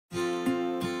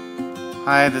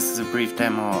Hi, this is a brief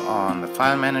demo on the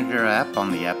File Manager app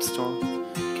on the App Store.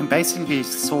 You can basically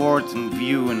sort and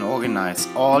view and organize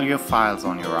all your files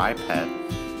on your iPad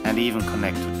and even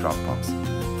connect to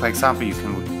Dropbox. For example, you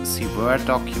can see Word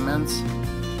documents,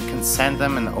 you can send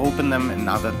them and open them in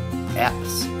other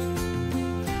apps.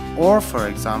 Or for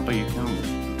example, you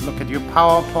can look at your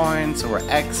PowerPoints or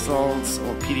Excels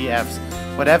or PDFs,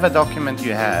 whatever document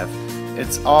you have,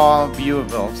 it's all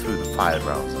viewable through the file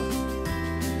browser.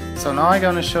 So now I'm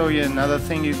going to show you another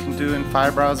thing you can do in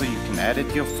File Browser. You can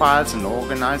edit your files and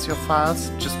organize your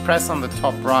files. Just press on the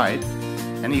top right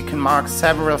and you can mark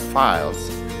several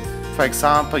files. For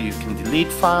example, you can delete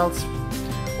files,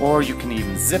 or you can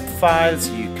even zip files,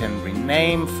 you can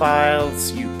rename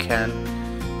files, you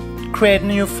can create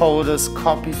new folders,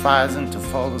 copy files into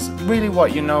folders. Really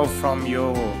what you know from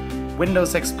your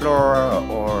Windows Explorer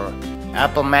or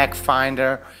Apple Mac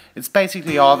Finder. It's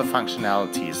basically all the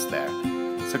functionality is there.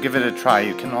 So give it a try.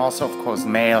 You can also, of course,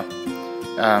 mail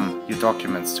your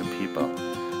documents to people.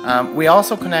 We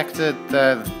also connected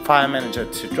the File Manager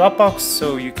to Dropbox,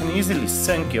 so you can easily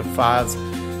sync your files,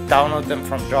 download them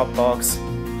from Dropbox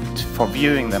for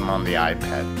viewing them on the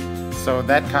iPad. So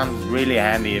that comes really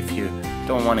handy if you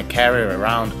don't want to carry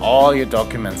around all your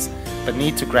documents, but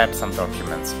need to grab some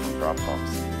documents from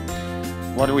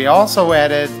Dropbox. What we also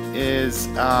added is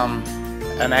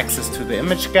an access to the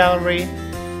image gallery.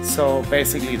 So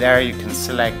basically there you can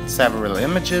select several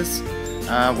images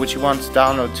which you want to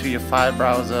download to your file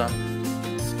browser.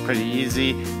 It's pretty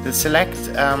easy.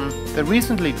 The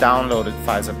recently downloaded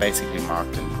files are basically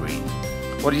marked in green.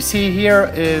 What you see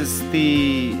here is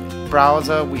the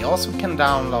browser. We also can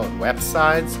download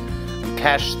websites and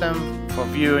cache them for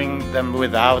viewing them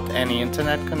without any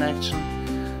internet connection.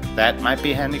 That might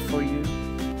be handy for you.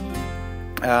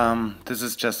 This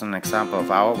is just an example of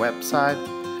our website.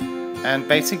 And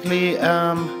basically,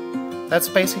 that's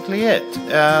basically it.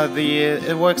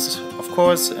 It works, of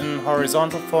course, in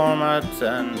horizontal format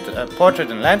and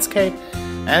portrait and landscape,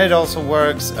 and it also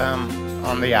works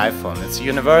on the iPhone. It's a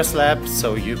universal app,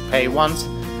 so you pay once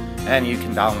and you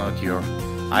can download your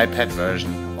iPad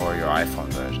version or your iPhone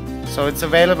version. So it's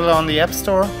available on the App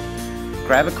Store.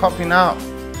 Grab a copy now.